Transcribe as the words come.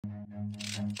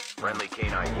Friendly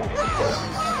canine.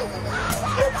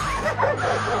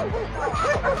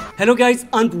 Hello guys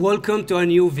and welcome to a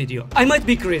new video. I might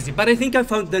be crazy, but I think I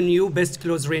found the new best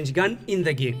close range gun in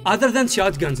the game. Other than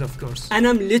shotguns, of course. And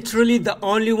I'm literally the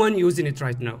only one using it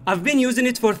right now. I've been using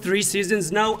it for 3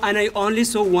 seasons now and I only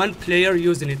saw one player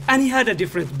using it. And he had a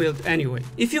different build anyway.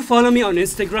 If you follow me on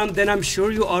Instagram, then I'm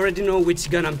sure you already know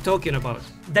which gun I'm talking about.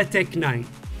 The Tech 9.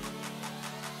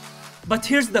 But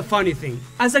here's the funny thing,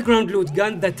 as a ground loot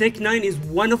gun, the Tech 9 is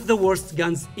one of the worst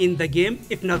guns in the game,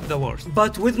 if not the worst.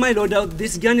 But with my loadout,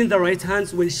 this gun in the right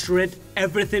hands will shred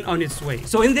everything on its way.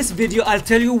 So in this video, I'll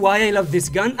tell you why I love this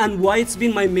gun and why it's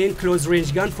been my main close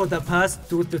range gun for the past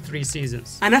 2 to 3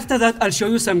 seasons. And after that, I'll show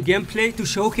you some gameplay to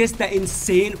showcase the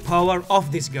insane power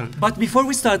of this gun. But before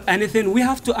we start anything, we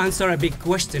have to answer a big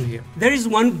question here. There is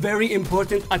one very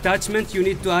important attachment you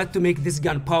need to add to make this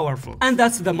gun powerful, and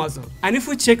that's the muzzle. And if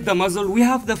we check the muzzle, we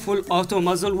have the full auto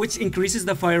muzzle, which increases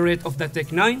the fire rate of the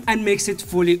Tech 9 and makes it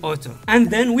fully auto. And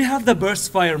then we have the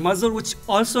burst fire muzzle, which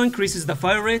also increases the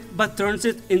fire rate but turns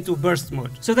it into burst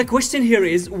mode. So the question here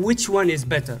is, which one is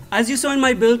better? As you saw in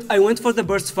my build, I went for the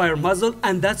burst fire muzzle,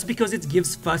 and that's because it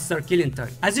gives faster killing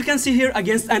time. As you can see here,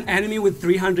 against an enemy with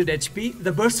 300 HP,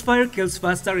 the burst fire kills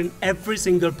faster in every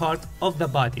single part of the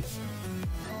body.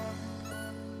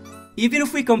 Even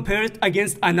if we compare it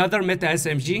against another meta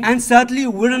SMG, and sadly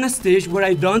we're on a stage where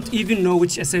I don't even know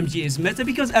which SMG is meta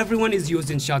because everyone is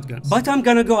using shotguns. But I'm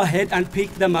gonna go ahead and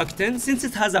pick the Mach 10 since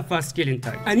it has a fast killing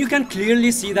time. And you can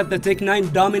clearly see that the Tech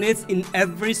 9 dominates in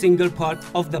every single part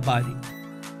of the body.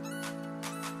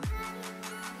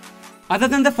 Other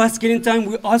than the fast killing time,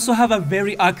 we also have a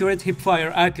very accurate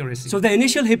hipfire accuracy. So the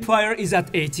initial hipfire is at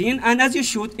 18, and as you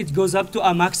shoot, it goes up to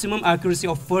a maximum accuracy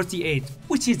of 48,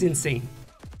 which is insane.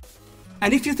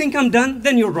 And if you think I'm done,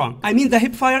 then you're wrong. I mean, the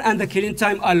hipfire and the killing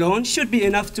time alone should be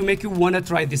enough to make you wanna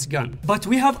try this gun. But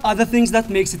we have other things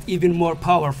that makes it even more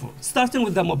powerful, starting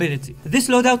with the mobility. This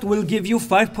loadout will give you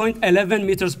 5.11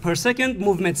 meters per second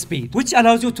movement speed, which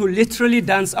allows you to literally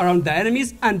dance around the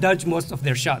enemies and dodge most of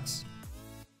their shots.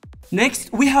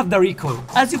 Next, we have the recoil.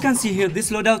 As you can see here,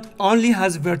 this loadout only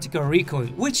has vertical recoil,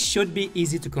 which should be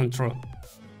easy to control.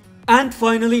 And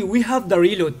finally, we have the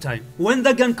reload time. When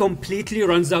the gun completely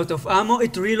runs out of ammo,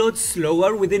 it reloads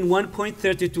slower within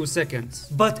 1.32 seconds.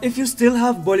 But if you still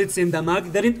have bullets in the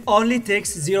mag, then it only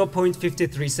takes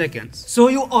 0.53 seconds. So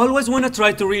you always want to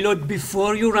try to reload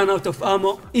before you run out of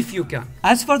ammo if you can.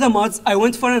 As for the mods, I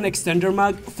went for an extender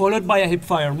mag, followed by a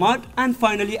hipfire mod, and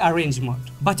finally a range mod.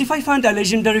 But if I find a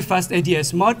legendary fast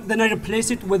ADS mod, then I replace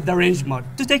it with the range mod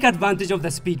to take advantage of the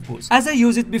speed boost, as I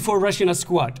use it before rushing a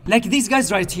squad. Like these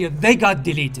guys right here, they got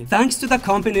deleted thanks to the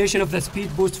combination of the speed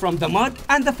boost from the mod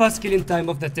and the fast killing time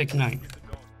of the Tech 9.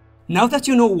 Now that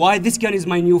you know why this gun is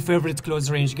my new favorite close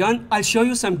range gun, I'll show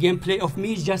you some gameplay of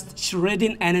me just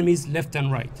shredding enemies left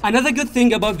and right. Another good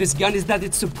thing about this gun is that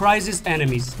it surprises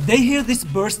enemies. They hear this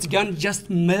burst gun just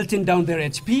melting down their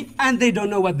HP and they don't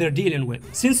know what they're dealing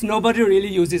with, since nobody really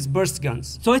uses burst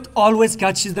guns. So it always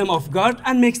catches them off guard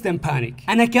and makes them panic.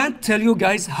 And I can't tell you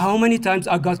guys how many times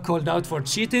I got called out for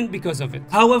cheating because of it.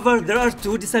 However, there are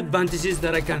 2 disadvantages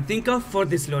that I can think of for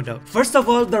this loadout. First of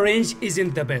all, the range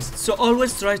isn't the best, so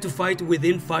always try to fight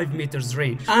within 5 meters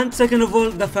range. And second of all,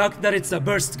 the fact that it's a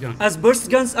burst gun, as burst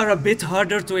guns are a bit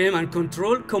harder to aim and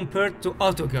control compared to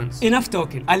auto guns. Enough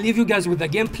talking, I'll leave you guys with the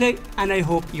gameplay and I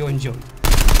hope you enjoy.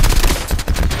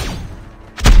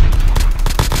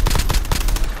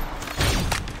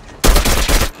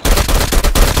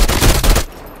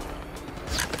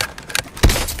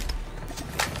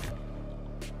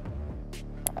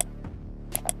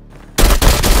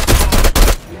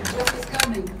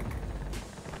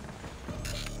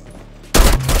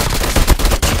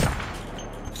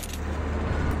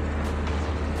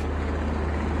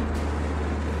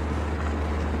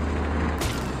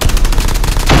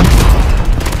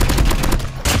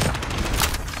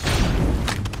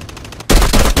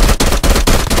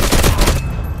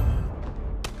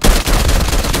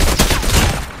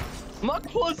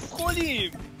 Markus,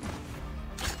 Rolli!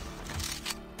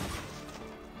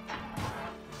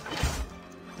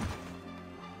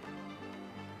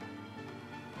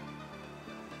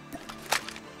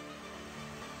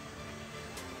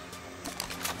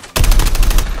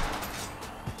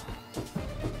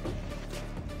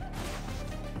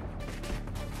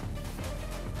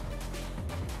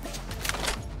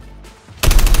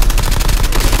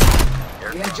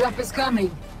 Your jump is coming.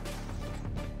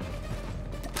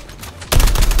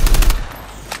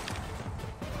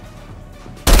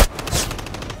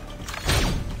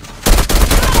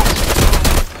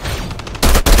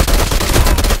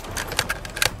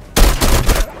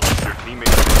 Your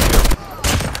teammates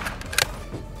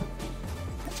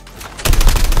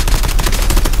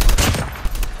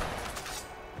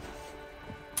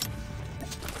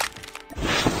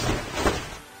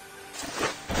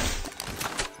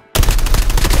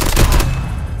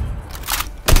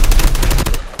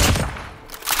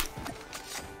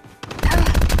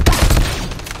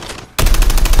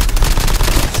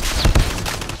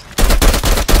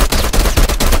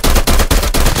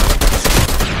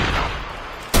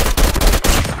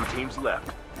teams left.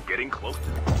 Getting close.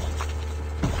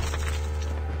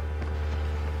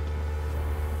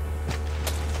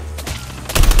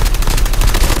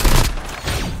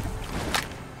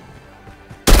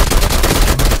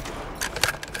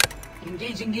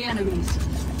 Engaging the enemies.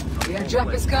 The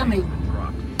airdrop is coming.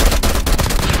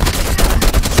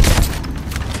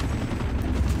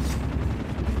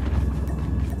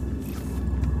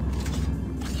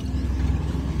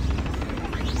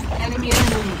 Enemy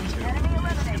eliminated.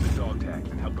 Get the dog tags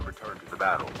and help them return to the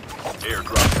battle.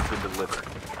 Airdrop has been delivered.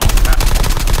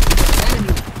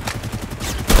 Enemy.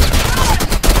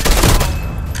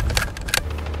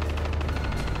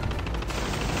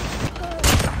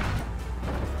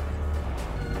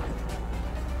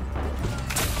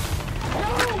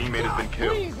 Your teammate has been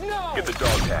killed. Get the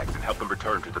dog tags and help them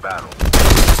return to the battle.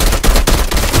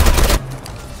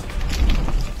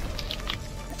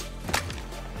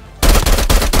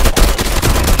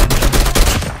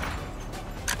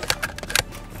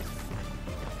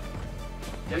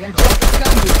 The airdrop is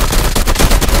coming.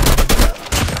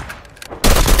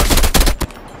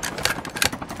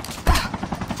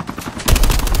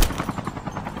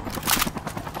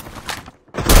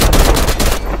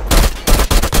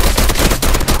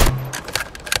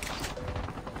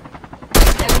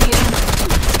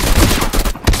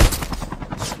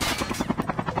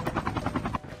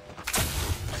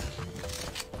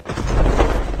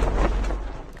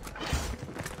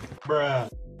 Bruh.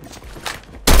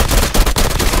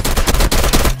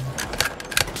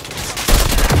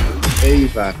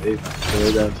 Eyvah.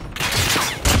 Böyle.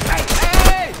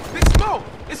 Hey, Big Smoke!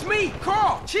 It's me,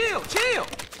 Carl! Chill!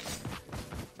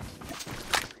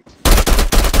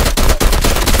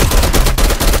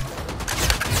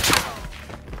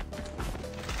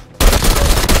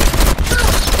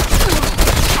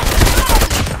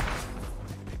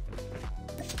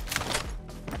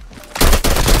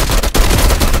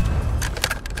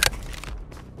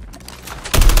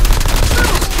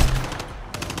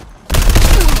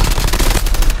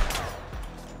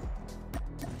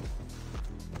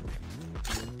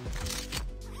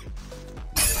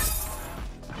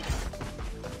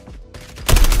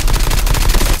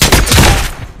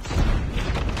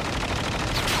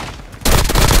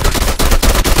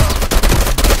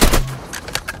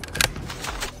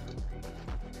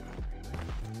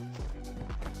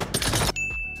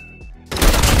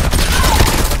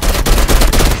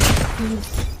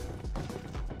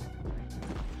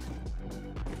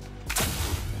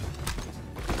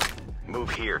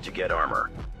 Move here to get armor.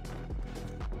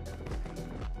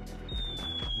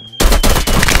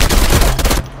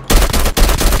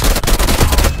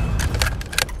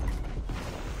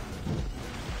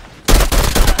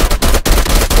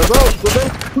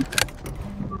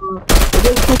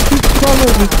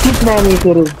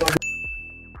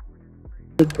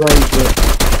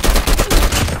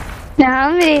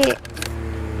 Dame.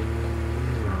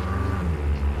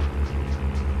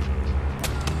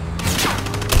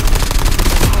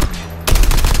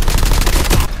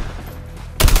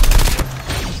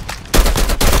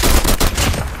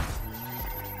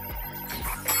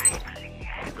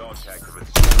 Dog tags have been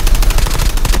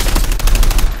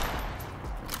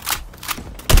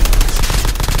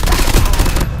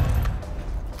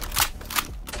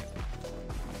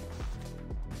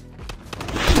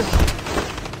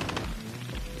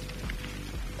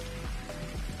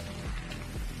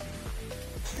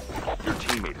Your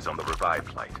teammate is on the revive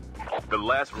flight. The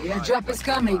last The airdrop is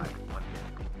coming.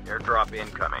 Airdrop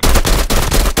incoming.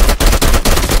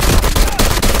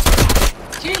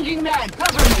 Changing mag,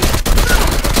 cover me.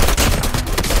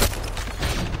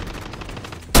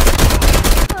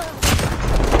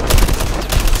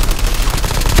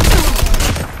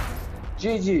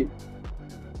 GG.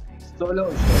 Solo.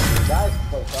 That's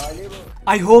for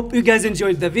I hope you guys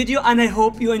enjoyed the video and I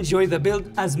hope you enjoy the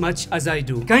build as much as I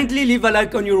do. Kindly leave a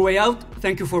like on your way out.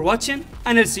 Thank you for watching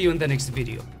and I'll see you in the next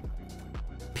video.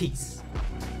 Peace.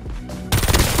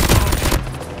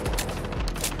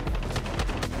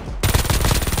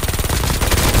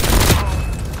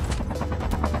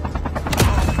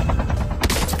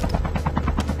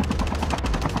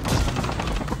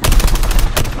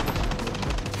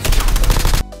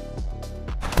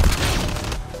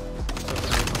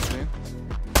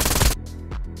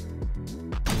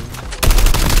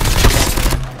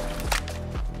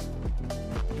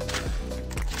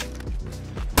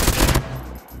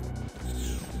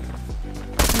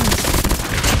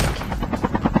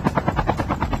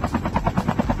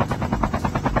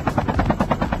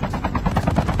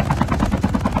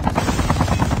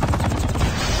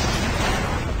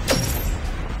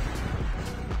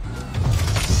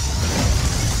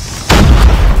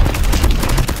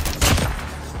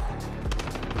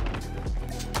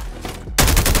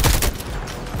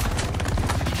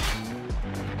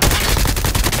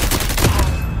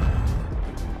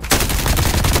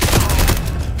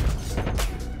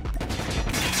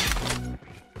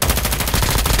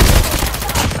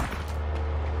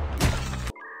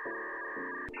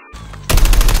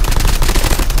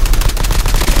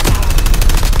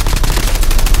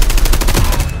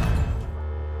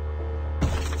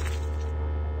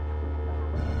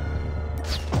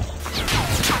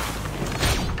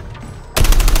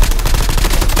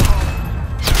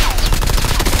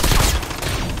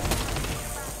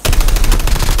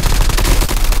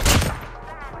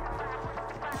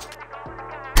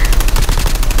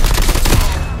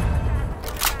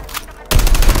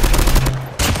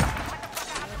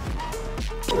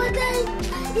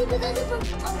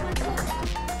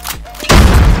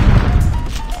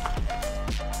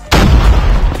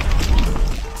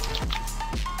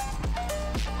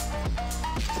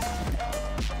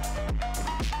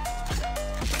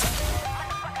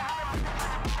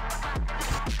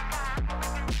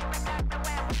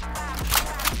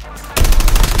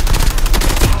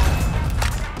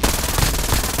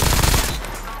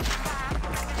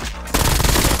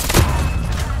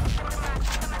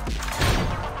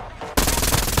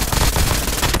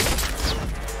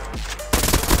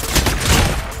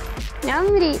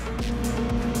 عمري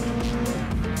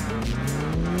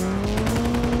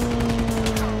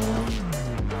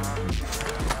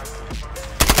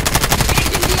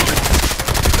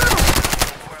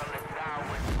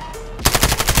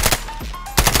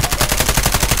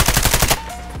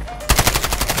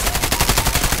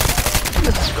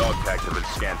Dog tags have been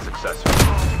scanned successfully.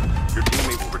 Your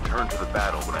teammate will return to the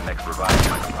battle when the next revive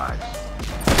flight arrives.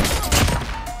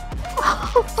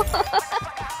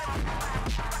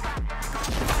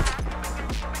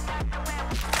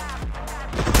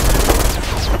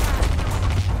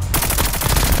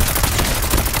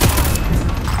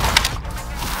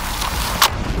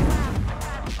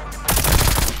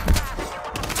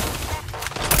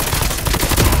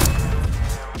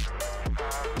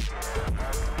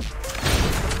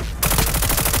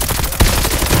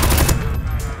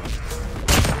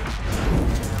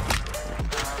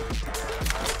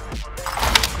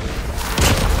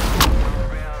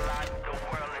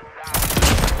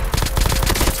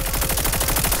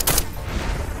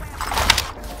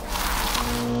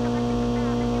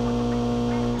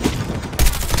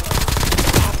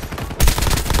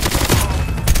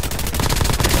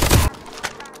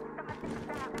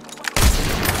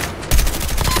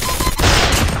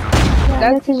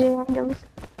 لا تجي واحدة بس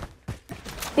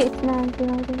في اثنين في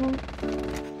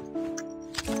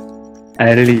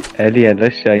هذا علی الان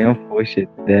شایان فوشت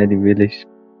علی ولش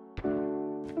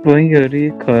با این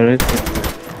یاری کارات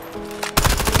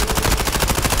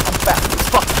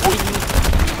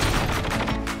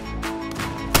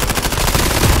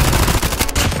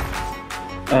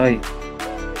آی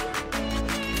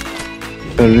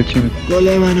کارو چی میکنی؟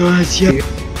 گل منو هستی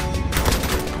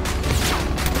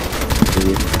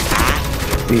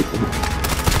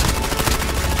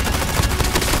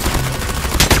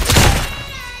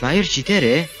مایر چی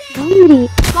تره؟ عمري